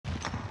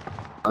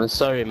I'm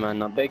sorry,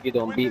 man. I beg you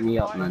don't beat me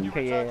up, man.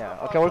 Okay, yeah.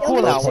 Okay, we're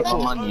cool now. We're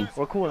cool. Money.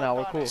 We're cool now.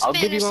 We're cool. I'll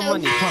give you my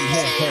money. Come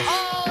here.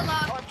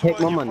 Take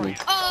my money.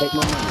 Take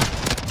my money.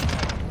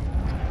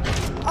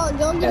 Oh,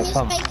 don't give me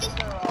spaces?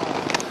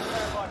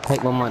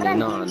 Take my money.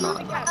 No. I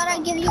thought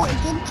I'd give you a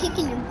good kick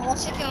in your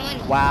balls.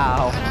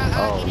 Wow.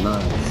 Oh,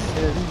 nice.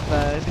 This is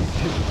bad. These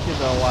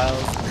kids are wild.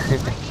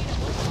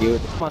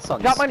 Dude, my son.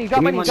 Drop money.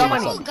 Drop money. Drop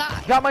money.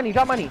 Drop money.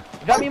 Drop money.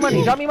 Drop me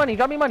money. Drop me money.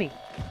 Drop me money.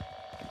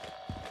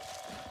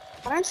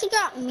 Why don't you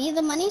got me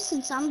the money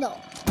since I'm the...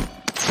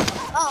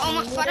 Oh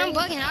my god, I'm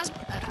bugging.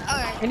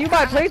 Alright. Can you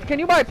buy plates? Can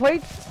you buy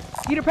plates?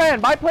 Peter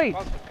Pan, buy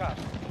plates.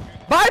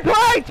 Buy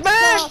plates,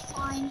 man! Oh,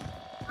 fine.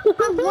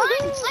 I'm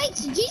buying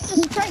plates,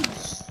 Jesus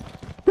Christ.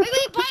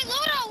 Wait, buy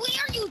loadout. What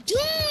are you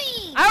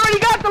doing? I already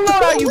got the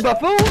loadout, you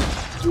buffoon!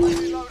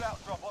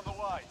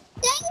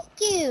 Thank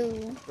you.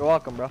 You're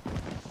welcome, bro.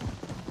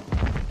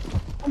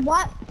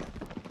 What?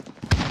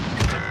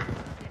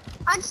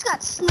 I just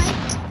got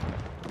sniped.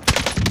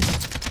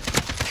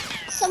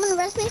 Someone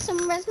res me,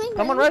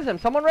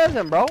 Someone res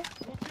him, bro.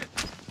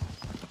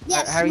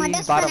 Yes, my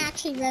best friend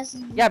actually res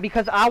him. Yeah,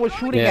 because I was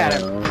shooting at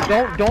him.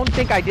 Don't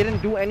think I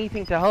didn't do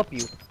anything to help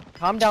you.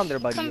 Calm down there,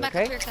 buddy,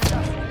 okay?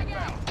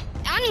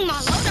 I need my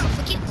loadout.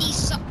 Forget these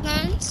suck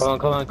guns.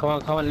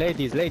 Come on,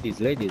 ladies, let's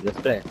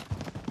play.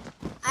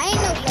 I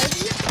ain't no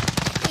lady.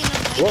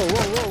 Whoa.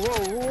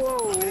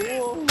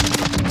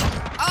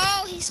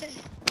 Oh, he said.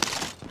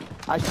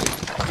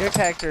 Your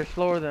character is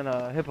slower than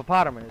a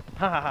hippopotamus.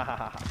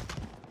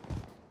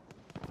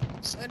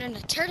 So in the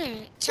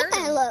tournament.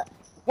 Look.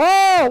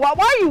 Whoa!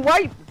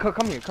 Why?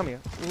 Come here.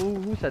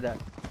 Who said that?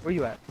 Where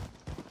you at?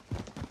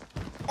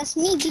 That's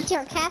me,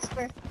 BTR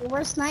Casper, the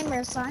worst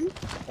nightmare, son.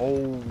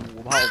 Oh,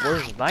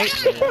 worst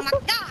nightmare. Oh my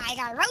god, I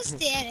got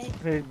roasted.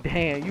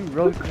 Damn, you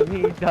roasted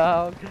me,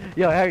 dog.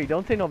 Yo, Harry,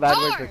 don't say no bad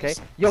words, okay?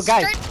 Yo,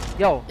 guys,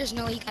 yo, there's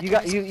no way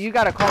you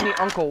gotta call me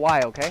Uncle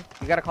Y, okay?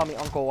 You gotta call me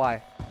Uncle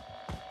Y.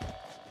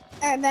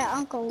 I bet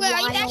Uncle Wait, Y.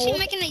 are you actually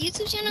making a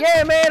YouTube channel?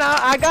 Yeah, man,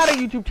 I got a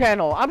YouTube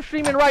channel. I'm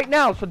streaming right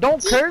now, so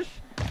don't curse.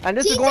 And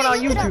this is going on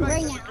YouTube.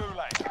 Right now.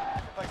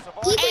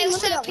 Hey,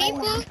 what's up,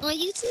 people on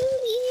YouTube?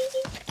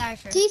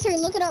 T3,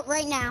 look it up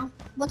right now.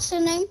 What's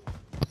your name?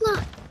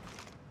 Come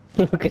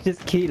Look at this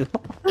kilo.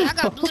 Yeah, I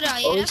got blue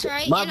dot, yeah, that's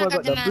right. My And I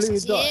got the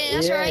masks, yeah,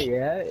 that's right.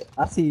 Yeah.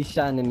 I see you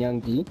shining,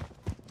 young G.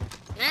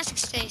 Mask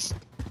stays.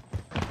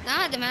 I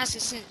had the mask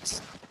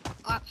since.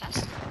 Oh, I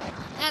passed it.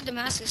 I had the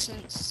mask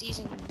since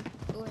season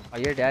 4. Oh,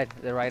 you're dead.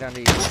 They're right under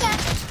you.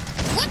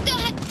 What the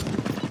heck?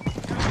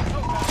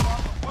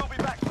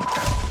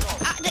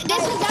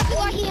 That's exactly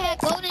why he had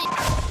golden.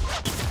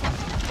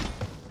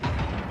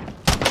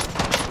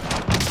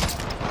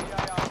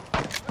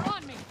 They're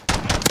on me.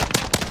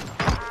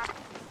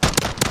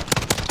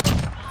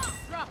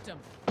 Dropped him.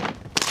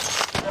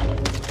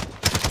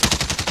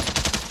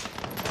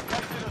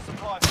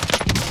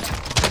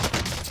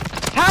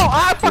 How?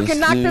 I fucking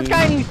knocked this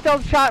guy and he still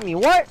shot me.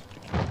 What?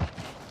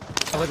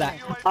 What was that?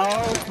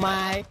 Oh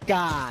my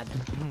god.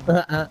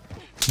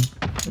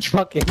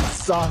 Fucking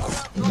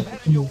sauce.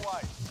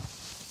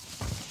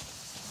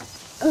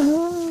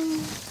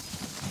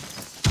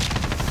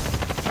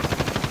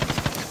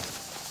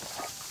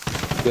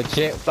 Good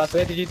shit. Plus,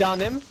 where did you down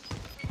him?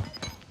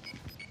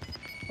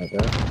 Okay.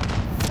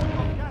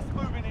 Gas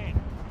moving in.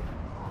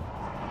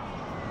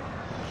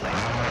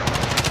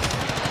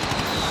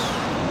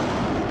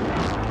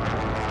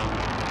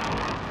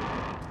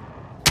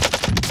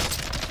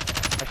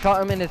 I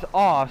shot him in his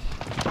ass.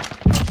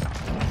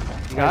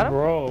 You got him?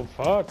 Bro,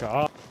 fuck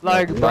off.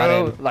 Like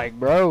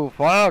bro,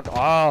 fuck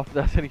off.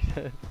 That's what he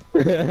said.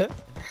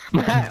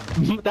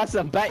 That's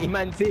a Batty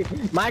man too.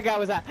 My guy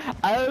was like,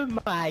 oh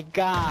my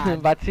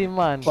god. Batty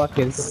man.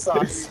 Fucking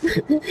sauce.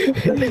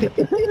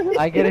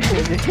 I get it.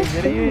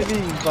 Get it,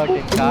 you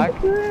fucking cock.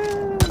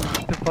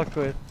 To fuck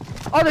with.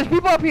 Oh, there's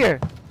people up here.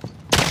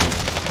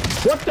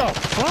 What the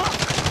fuck?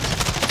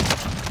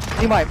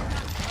 He might.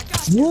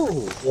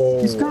 Whoa.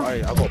 I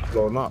got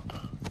blown up.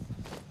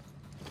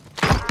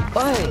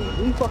 Hey,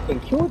 we fucking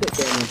killed it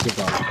then,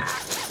 Jigga.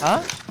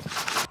 Huh?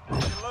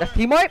 That's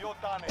team wipe?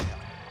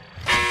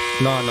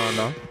 No.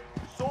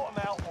 Sort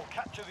them out or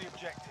capture the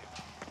objective.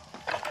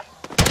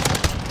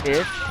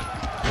 Ish.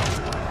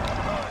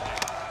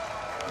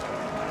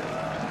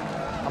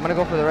 I'm gonna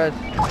go for the res.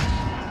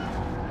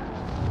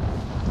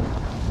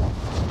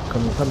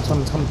 Come.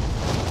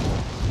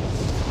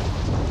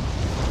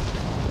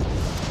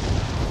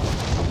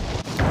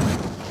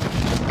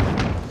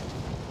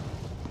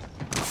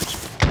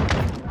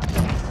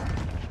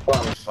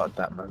 Oh, fuck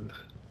that, man.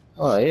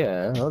 Oh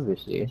yeah,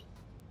 obviously.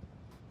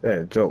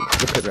 Yeah, joke.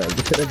 Look at them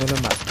on the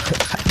map.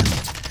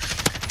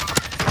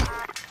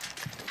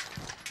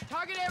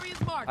 Target area is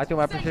marked. I threw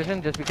my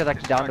precision just because I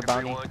could down the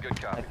bounty.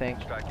 I think.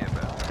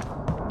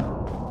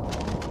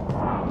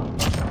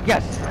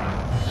 Yes.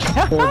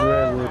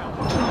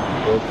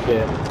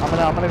 Okay. I'm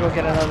gonna go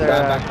get another.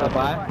 Going back to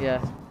buy? Yeah.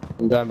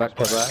 I'm going back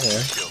to buy,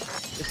 yeah.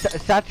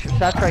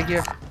 Sats right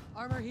here.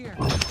 Armor here.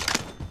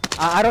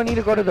 I don't need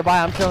to go to the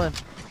buy. I'm chilling.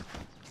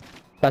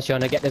 Actually,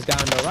 wanna get this guy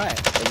on the right.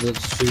 Or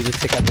should we just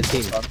stick as a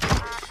team?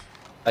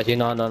 Actually,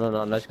 no.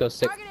 Let's go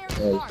stick. Target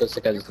Yeah, area let's go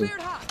stick as a You're team.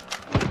 cleared hot.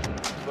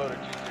 Loader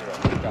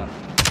G0. Got it.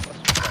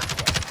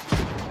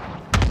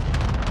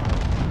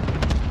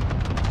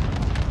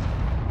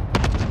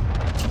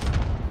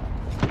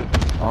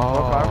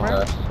 Oh,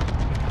 armor?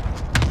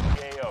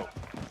 GAO.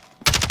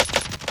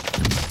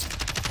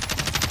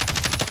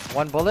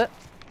 One bullet.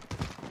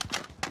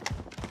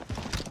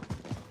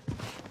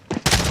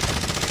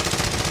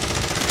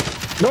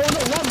 No,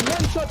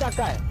 one shot that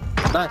guy.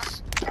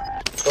 Nice.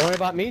 Don't worry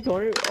about me. Don't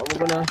worry.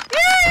 We're gonna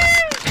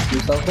do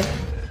something.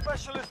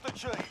 Specialist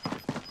achieved.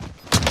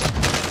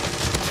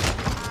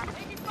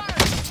 Taking fire.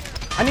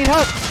 I need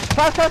help.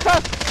 Fast. Fast,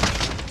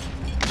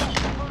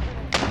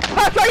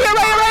 right here.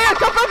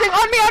 Stop moving.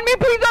 On me,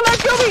 please don't let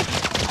kill me.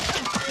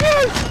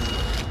 Yes.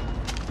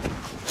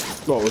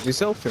 What, was he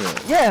selfing it?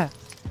 Yeah.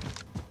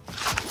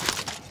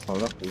 Oh,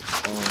 lucky.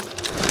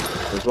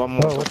 There's one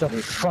more. Bro, what the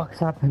fuck's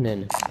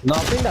happening? No, I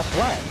think that's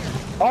right.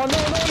 Oh, no,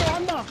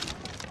 I'm not.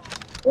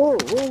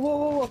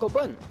 Whoa, I got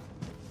burnt.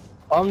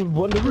 On the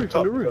roof,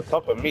 on the roof.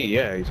 Top of me,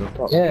 yeah, he's on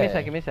top.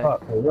 Yeah. Give me a sec.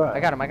 Fuck, right.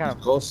 I got him.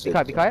 Ghosted.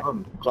 Be quiet.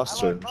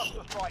 Clustering. Allied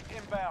cluster strike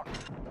inbound.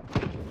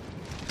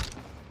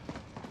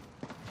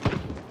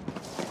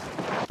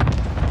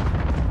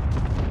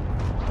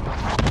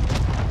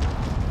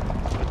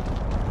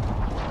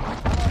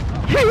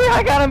 Yeah,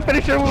 I got him.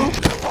 Finish your move.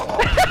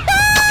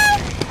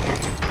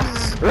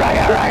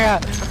 Raga.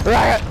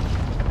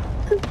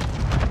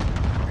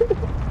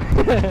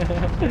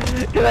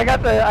 Cause I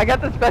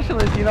got the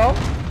specialist, you know?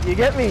 You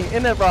get me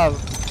in it, bro.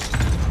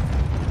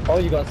 Oh,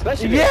 you got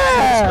specialist?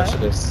 Yeah.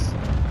 Specialist.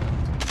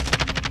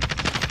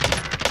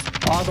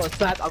 Oh, I got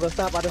snapped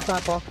by the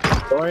sniper.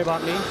 Don't worry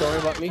about me.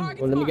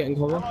 Well, let me get in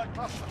cover. Allied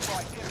cluster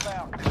strike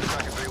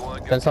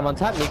inbound. Can someone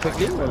tap me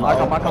quickly? I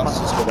got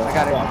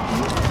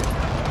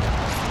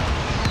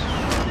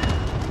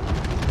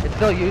it. It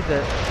still use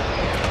it.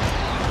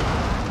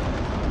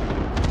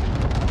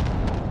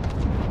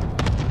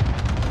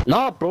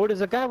 Nah, bro,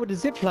 there's a guy with a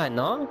zip line,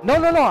 nah? No,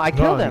 I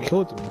killed him.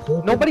 Killed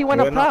him. Nobody went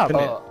up top.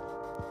 That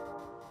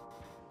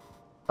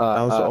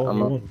was the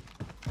only one.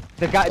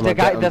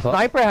 The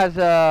sniper has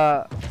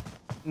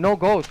no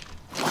ghost.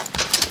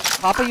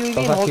 Papa UAV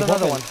and hold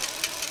another one.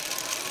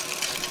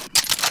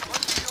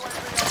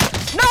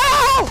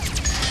 No!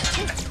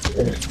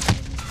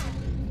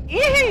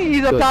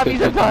 He's up top.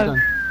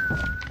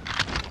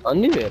 I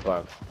knew it,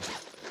 bro.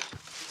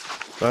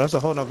 Bro, that's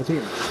a whole nother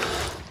team.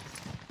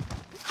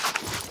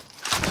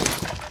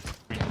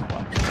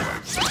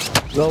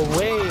 No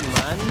way,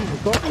 man. You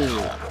got me.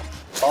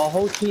 Our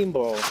whole team,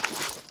 bro.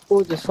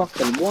 Oh, just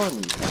fucking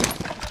won.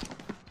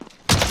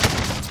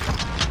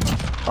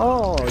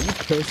 Oh, you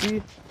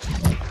pussy.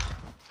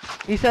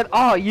 He said,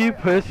 "Oh, you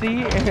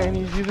pussy," and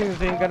he's using the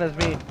same gun as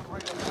me.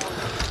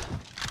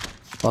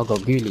 I'll go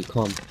ghoulie,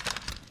 come.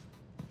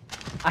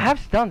 I have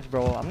stuns,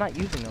 bro. I'm not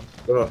using them.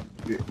 Bro,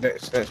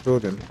 next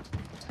building.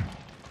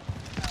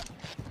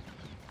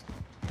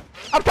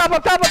 Up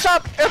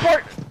top!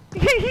 Airport!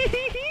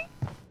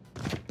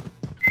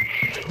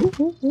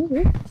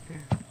 We're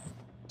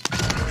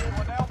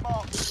now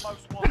marked as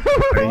most wanted.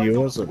 Hey,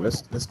 Yawarzah,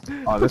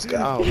 let's get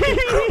out.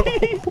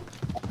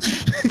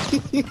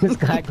 This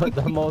guy got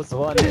the most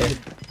wanted.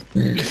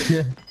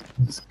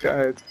 This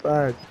guy is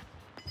bad.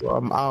 Well,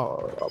 I'm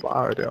out of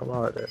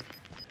there.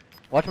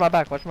 Watch my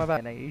back. This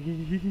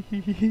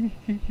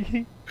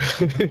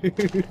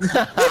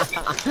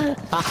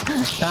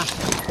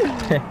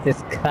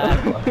guy.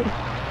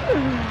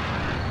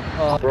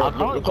 Oh, Bro, I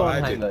can't go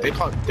and hang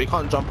they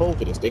can't jump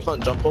over this.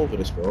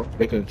 Bro.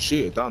 They can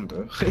shoot it down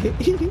though.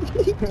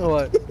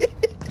 What?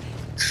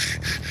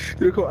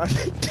 Look what I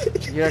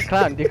did. You're a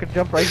clown. You could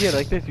jump right here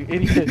like this, you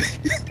idiot.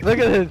 Look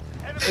at this.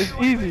 It's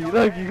easy.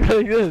 Look, you go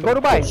like this. Go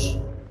to buy.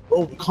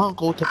 Oh, we can't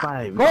go to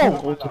buy.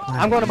 Go.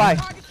 I'm going to buy.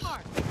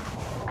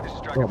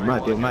 Oh,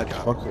 mad, you're mad.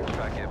 Fuck it.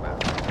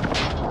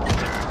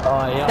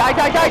 Oh, yeah. Die.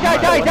 Got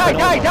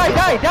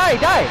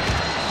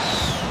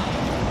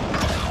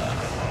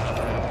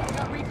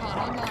recon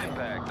online.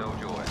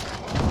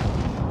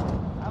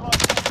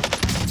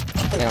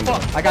 Damn,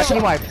 Fuck, I got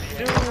team wipe.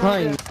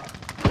 Fine.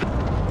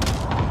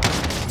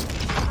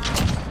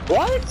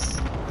 What?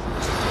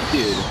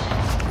 Dude.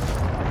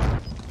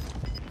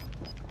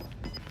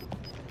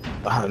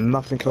 I had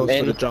nothing close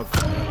to the jug.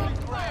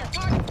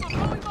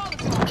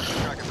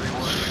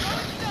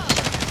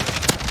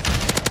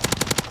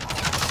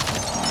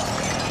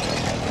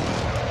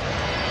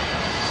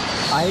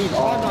 He's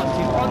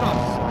on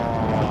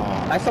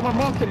us. Like, someone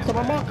mark him.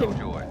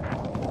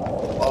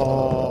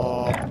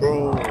 Oh,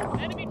 bro.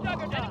 Enemy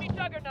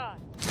juggernaut.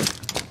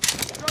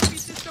 Trophy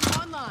system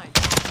online.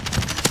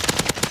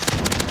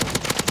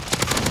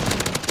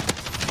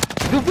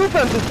 Do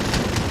fences.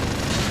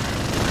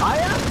 I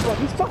am, bro.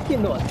 He's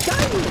fucking not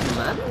dying,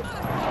 man.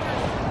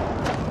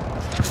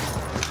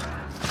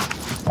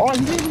 Oh, he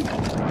really...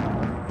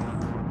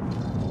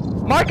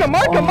 Mark him,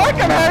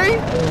 Harry.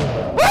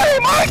 Harry,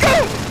 mark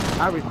him.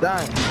 Harry's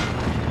dying.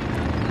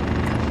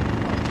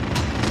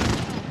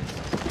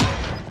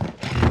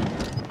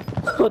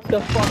 What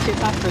the fuck is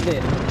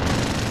happening?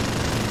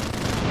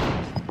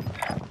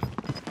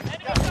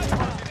 Gas is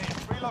closing in.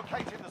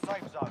 Relocating the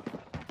safe zone.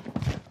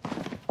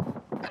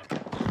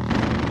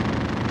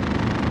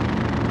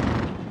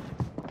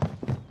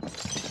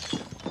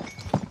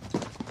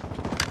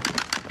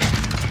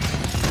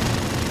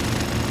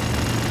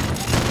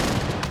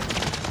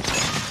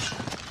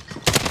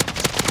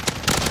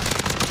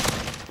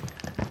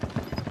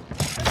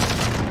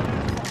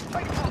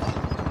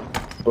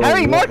 Bro,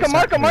 Harry, what mark is him,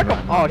 mark him, mark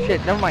happening him! right Oh now?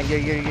 shit, never mind, you're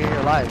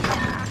alive.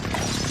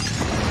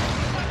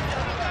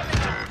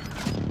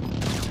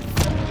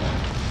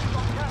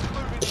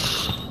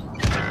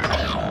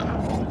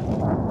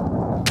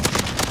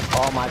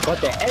 Oh my god,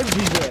 they're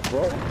everywhere,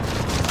 bro.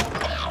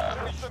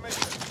 Finish the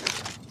mission.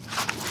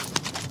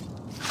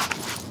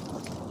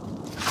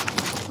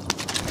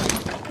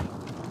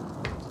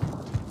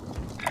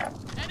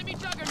 Enemy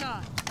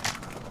juggernaut.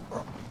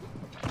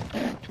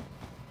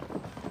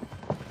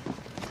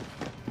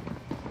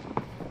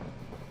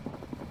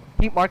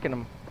 Keep marking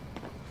him.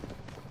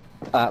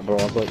 Ah, bro,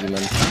 I got you,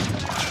 man.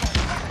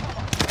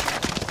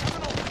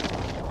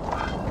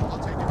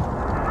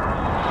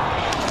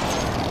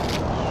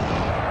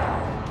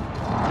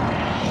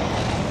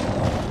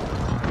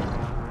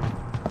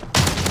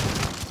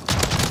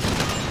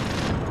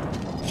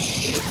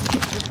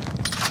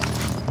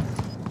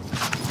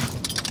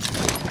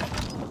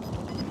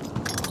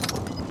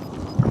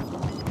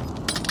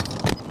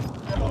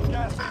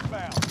 Gas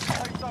inbound.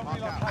 Safe zone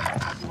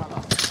relocated.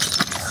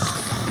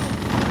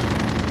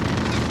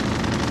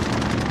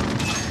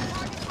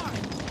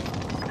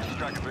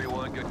 Striker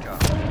 3-1, good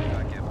copy.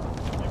 Back in.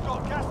 You've got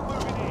gas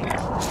moving in.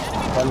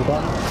 One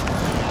gone.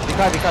 Be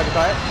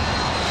quiet.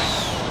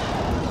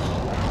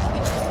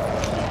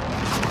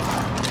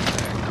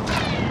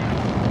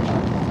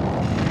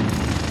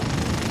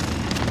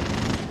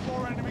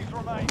 4 enemies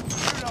remain.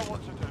 You know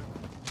what to do.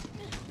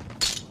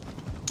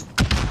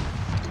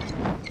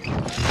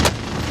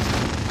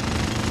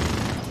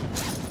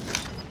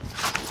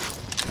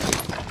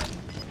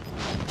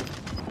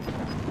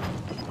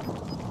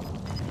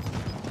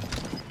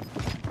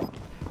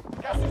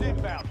 Gas is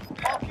inbound.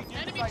 Marking new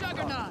Enemy safe zone.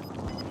 juggernaut.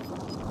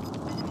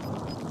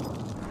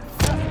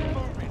 Gas is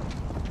moving.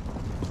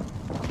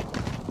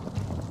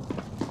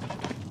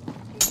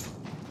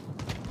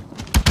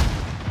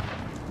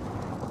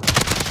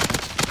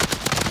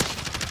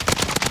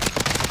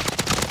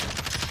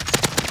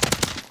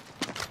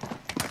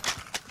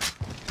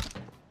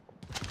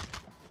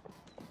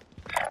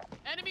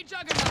 Enemy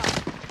juggernaut.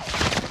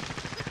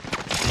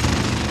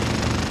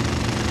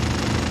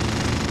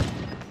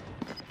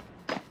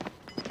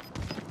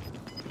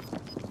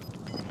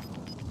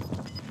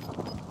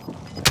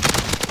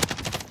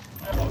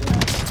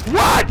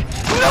 What?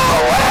 No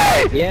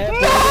way! Yeah, bro.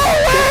 No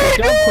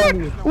Jump way, on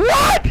dude! you.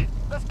 What?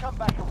 Let's come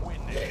back and win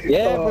this.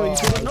 Yeah, bro, you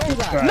didn't know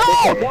that. No!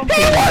 They can He jump was one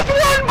bullet!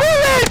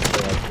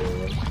 on you.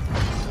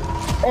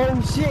 Oh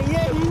shit,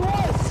 yeah, he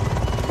was.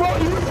 Bro,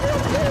 he was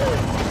up there.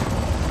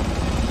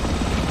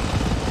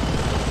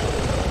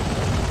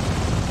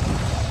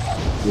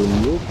 You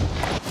noob.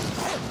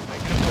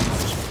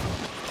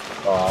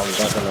 Oh, I'm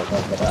not gonna go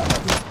for that.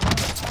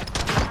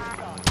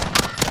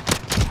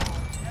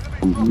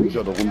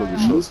 Mega darunter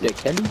geschossen. Der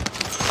Kelly?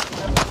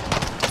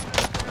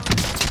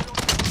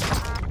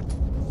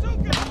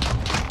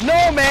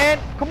 No, man!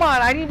 Come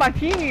on, I need my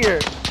team here!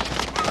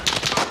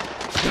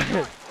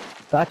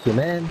 Got you,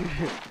 man.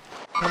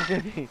 Come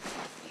get me.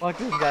 Fuck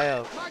this guy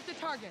up. Mark the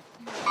target.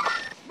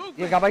 Move.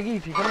 Yeah, got my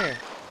Geezy, come here.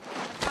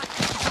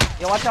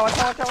 Yo, watch out.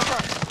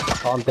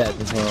 Oh, I'm dead.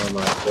 Oh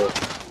my god.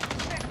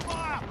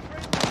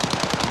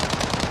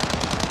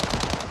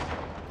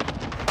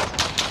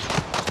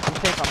 I'm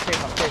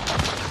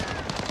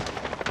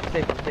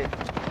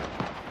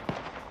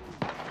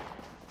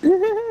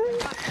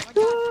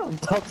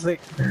safe.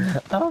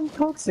 I'm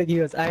toxic. He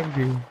was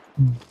angry.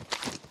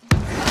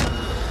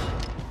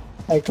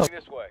 I come.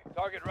 This way.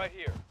 Target right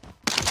here.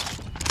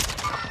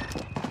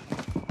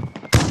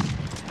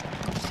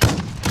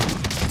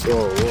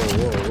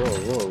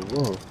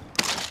 Whoa.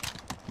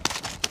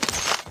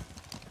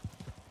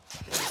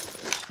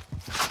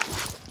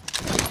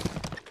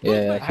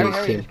 Yeah, Harry,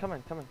 he's he's team.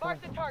 coming.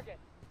 Mark the target.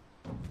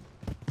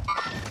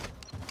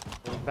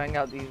 Let's bang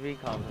out these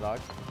recons, dog.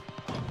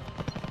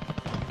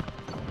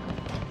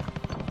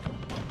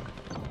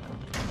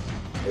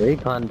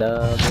 Recon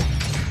dub.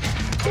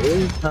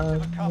 Recon.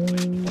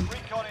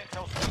 Recon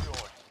intel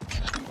secured.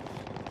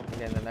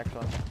 Again, the next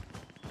one.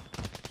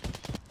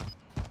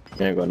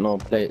 You ain't got no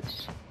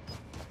plates.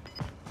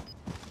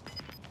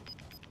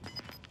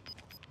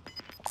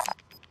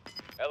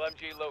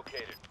 LMG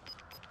located.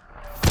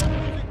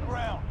 Losing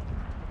ground.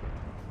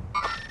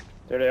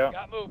 There they are.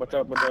 Got movement. What's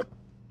up?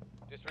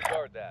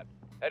 Disregard that.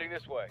 Heading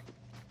this way.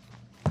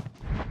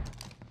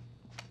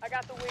 I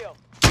got the wheel.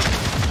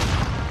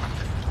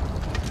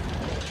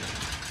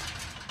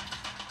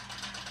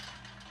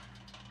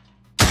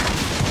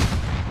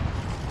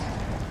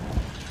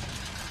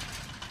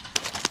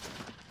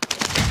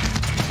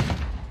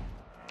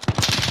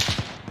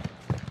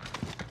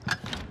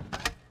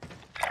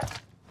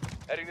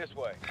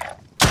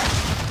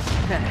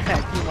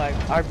 Keep my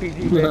RPG,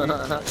 baby. Look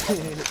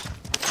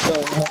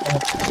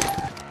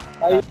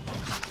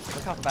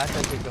how fast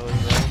that shit goes,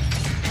 bro.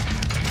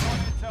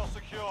 Intel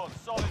secured.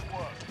 Solid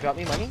work. Drop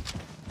me money?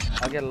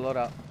 I'll get a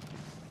loadout.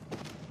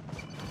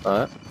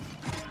 Alright.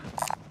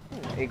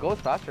 It goes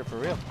faster, for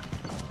real.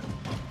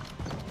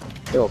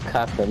 Yo,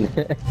 Captain.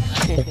 Recon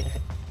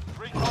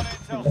intel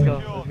Let's go,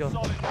 secured. let's go.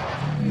 Solid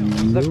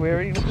work. Look, we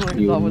already know where it's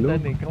You almost know.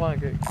 ending. Come on,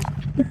 Greg.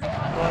 Come on.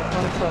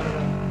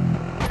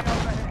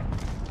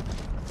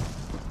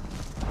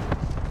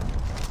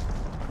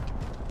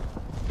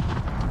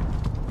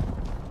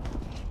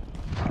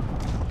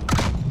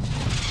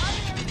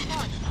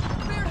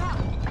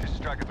 This is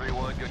Striker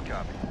 3-1, good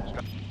copy.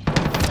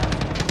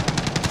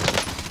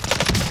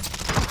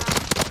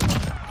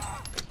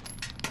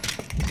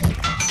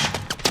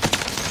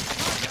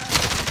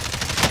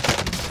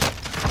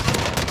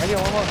 Right here,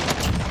 one more.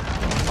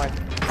 Mine.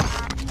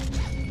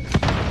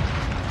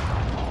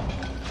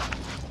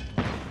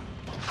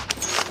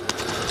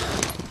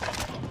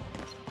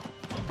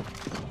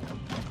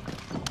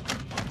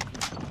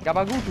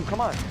 Gabagutu,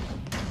 come on.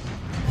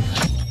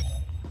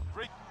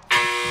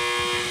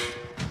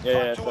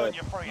 Yeah, join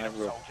your freedom,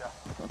 soldier.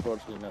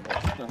 Unfortunately,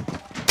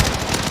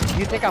 Do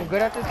you think I'm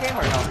good at this game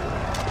or no?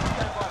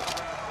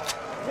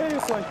 Yeah, you're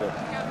fine good.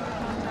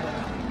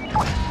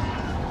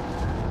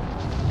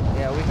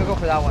 Yeah, we could go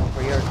for that one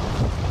for yours.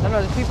 No,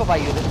 there's people by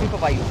you. There's people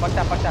by you. Fuck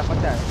that. There's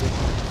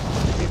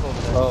people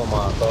over there. Oh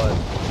my god.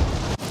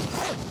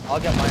 I'll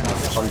get mine.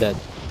 I'm dead.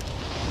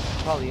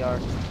 Probably are.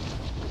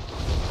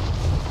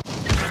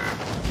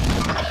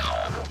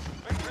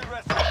 Victory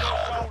rests on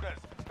your shoulders.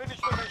 Finish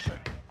the mission.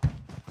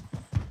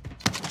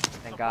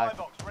 Thank Supply God.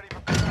 box ready for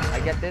pickup. I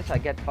get this. I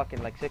get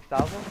fucking like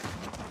 6,000.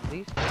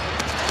 Please.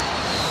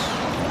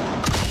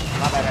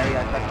 My bad, Harry.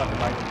 I tried fucking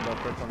buying this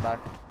first one back.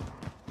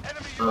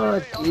 Enemy Oh,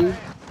 UAV gee.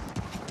 overhead.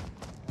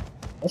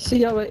 I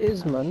see how it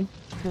is, man.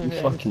 You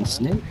fucking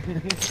snake.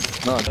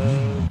 No,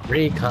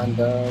 recon,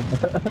 dog.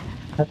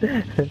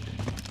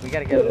 We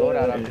gotta get a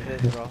loadout after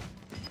this, bro.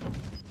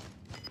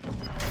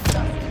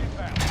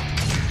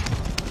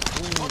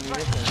 Ooh,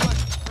 munitions.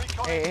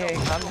 Recon Hey,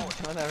 intel calm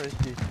secured. down,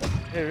 risky.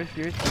 Hey,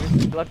 risky.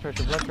 Blood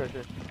pressure. I'm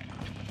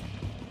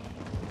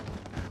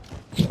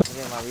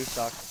getting my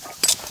restock.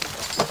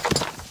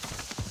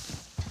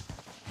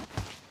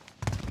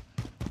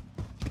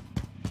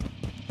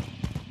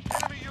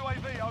 Enemy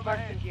UAV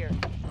overhead.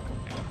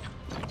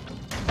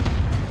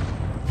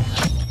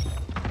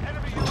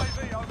 Enemy UAV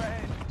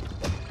overhead.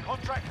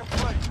 Contract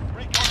complete.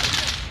 Recon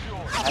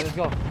secured. Alright, let's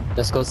go.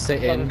 Let's go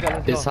sit in Let's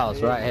go. this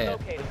house right here.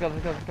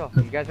 Let's go.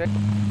 You guys ready?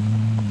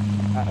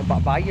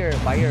 Buy your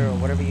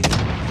whatever you need.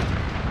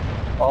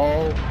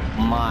 Oh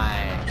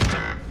my.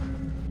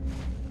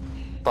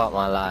 Fuck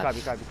my life.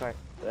 Be quiet.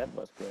 That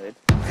was great.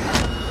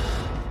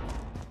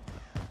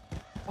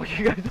 Oh,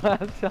 you guys don't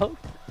have cells?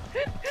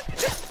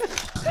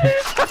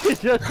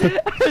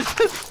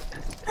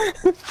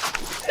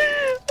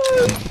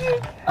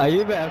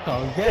 You better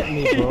come get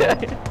me, bro.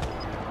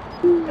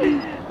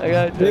 I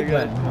got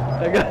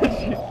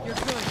you.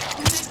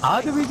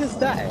 How did we just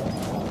die?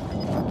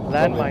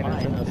 Landmine.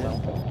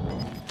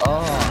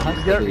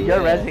 Oh, You're yeah.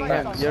 rezzing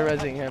him. You're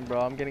rezzing him,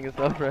 bro. I'm getting a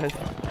self-res.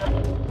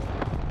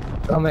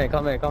 Come here.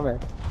 Don't worry,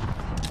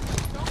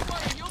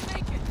 you'll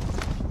make it.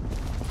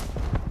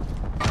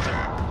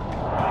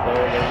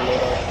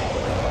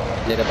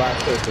 Yeah, the bar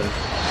station.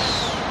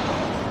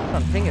 Come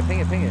on, ping it.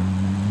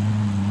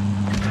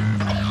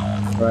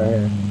 Right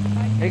here.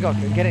 Here you go.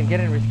 Get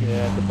in, risky.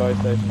 Yeah, the bar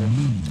station.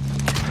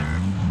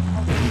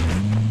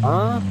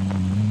 Huh?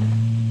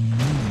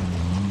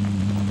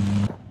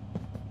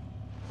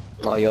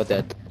 Oh, you're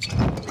dead.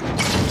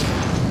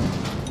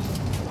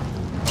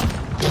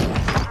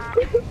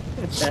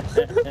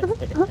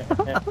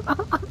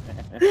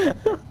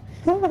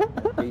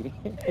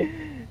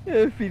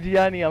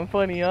 Fijiani, I'm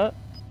funny, huh?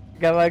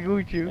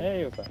 Gabaguchu.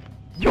 Hey, you're fine.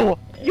 Yo,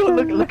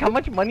 look how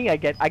much money I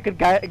get. I could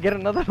get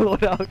another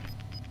loadout.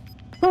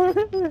 Let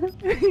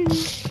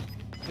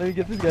me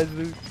get this guy's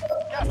loot.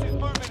 Gas is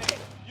moving in.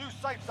 New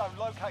safe zone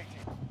located.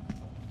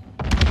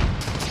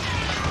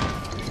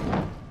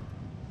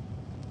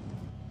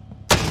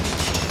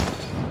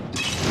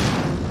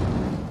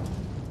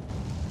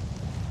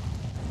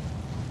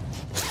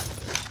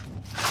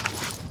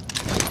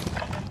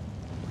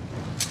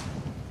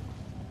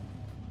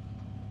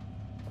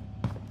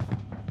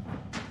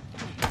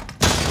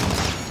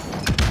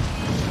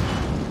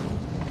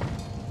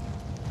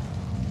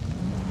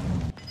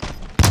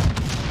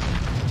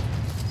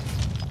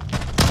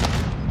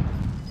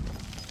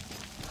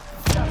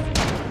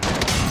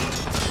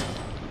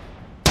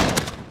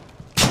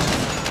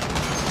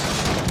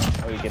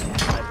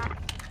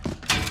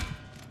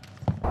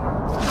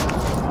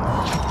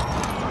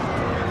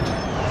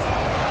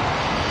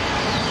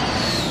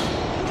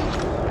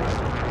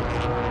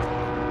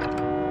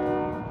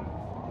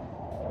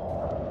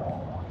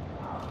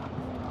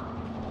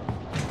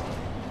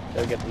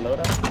 Go get the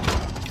loadout.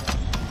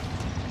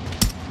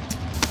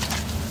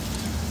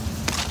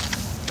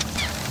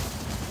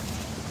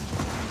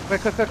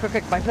 Quick, quick, quick, quick,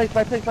 quick. My place,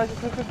 quick,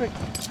 quick, quick.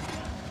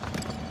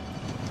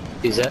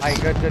 Is that? Alright,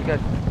 good, good,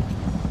 good.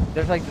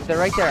 There's like, they're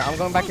right there. I'm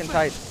going back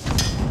inside.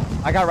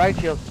 I got right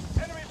shield.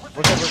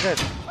 We're good, we're good.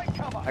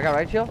 I got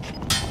right shield.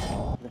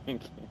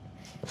 Thank you.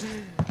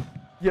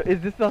 Yo,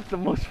 is this not the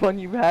most fun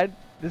you've had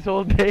this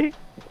whole day?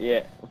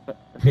 Yeah.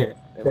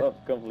 Well,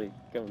 complete.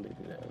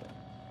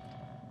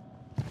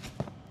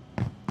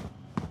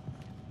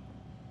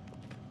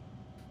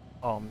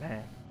 Oh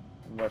man.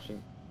 I'm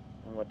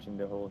watching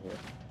the hole here.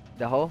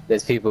 The hole?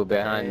 There's people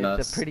behind us.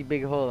 It's a pretty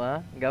big hole,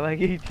 huh?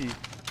 Gabagichi.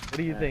 What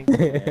do you think?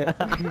 Yeah.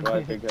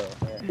 Right to go.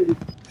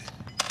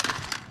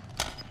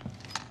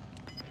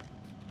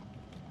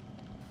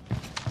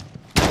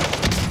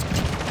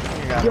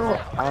 Yeah. Yo,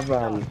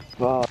 Avan.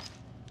 Wow.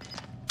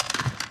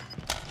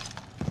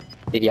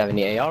 Did you have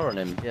any AR on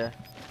him? Yeah.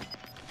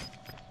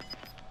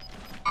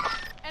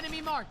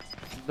 Enemy marked.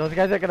 Those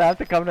guys are gonna have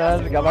to come to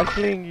us.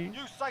 Gabashlingi.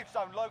 New safe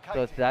zone located.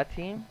 So it's that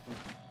team?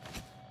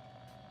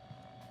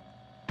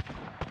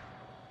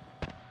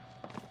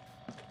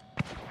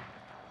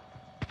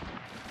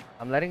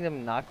 I'm letting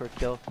them knock or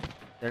kill.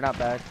 They're not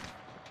bad.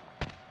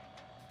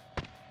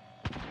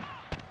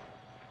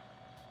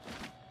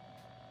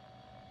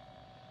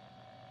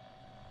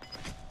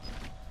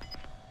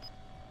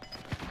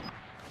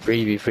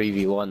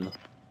 Freebie 1.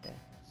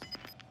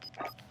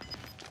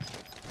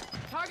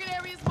 Target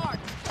area is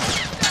marked.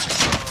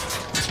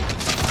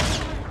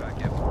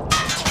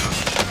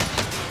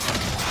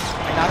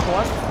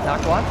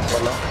 Knock one.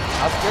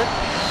 That's good.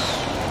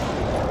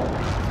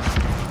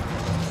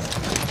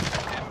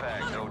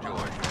 Impact, no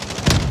joy.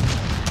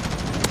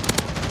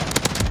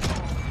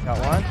 Got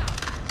one.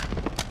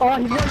 Oh,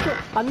 he's one shot.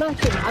 I'm not.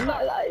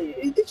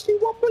 He did shoot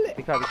one bullet.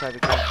 Be quiet.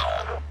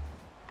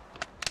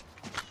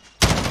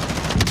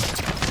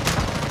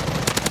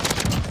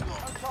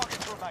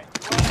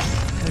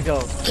 Let's go.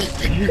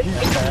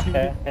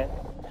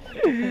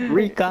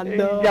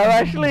 Ricardo.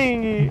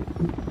 Gabashlingi.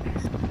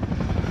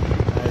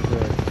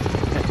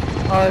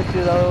 Oh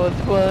shit, that was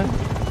fun.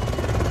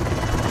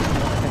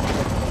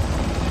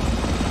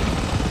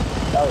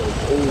 That was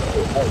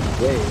awful. That was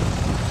great.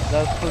 That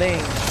was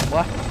playing.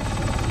 What?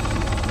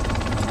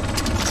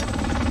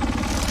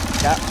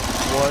 That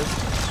was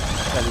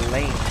the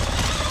lane.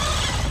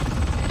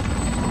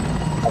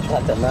 I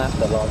tried to math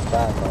the last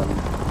time, man.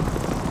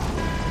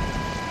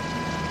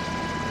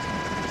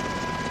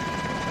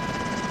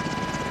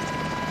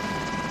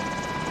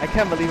 I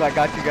can't believe I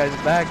got you guys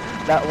back.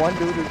 That one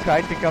dude who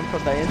tried to come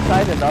from the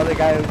inside and the other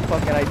guy who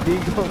fucking ID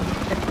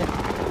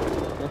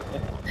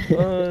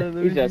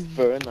He just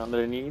burned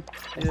underneath.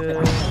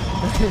 Yeah.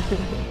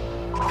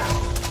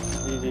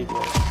 GG.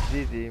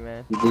 GG,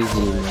 man.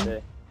 GG,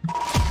 man.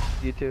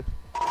 You too.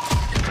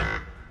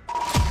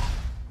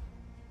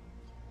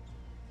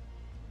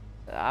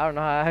 I don't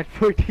know how I had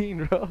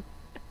 14, bro.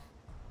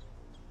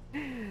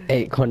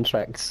 8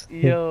 contracts.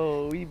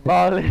 Yo, we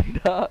ballin',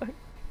 dog.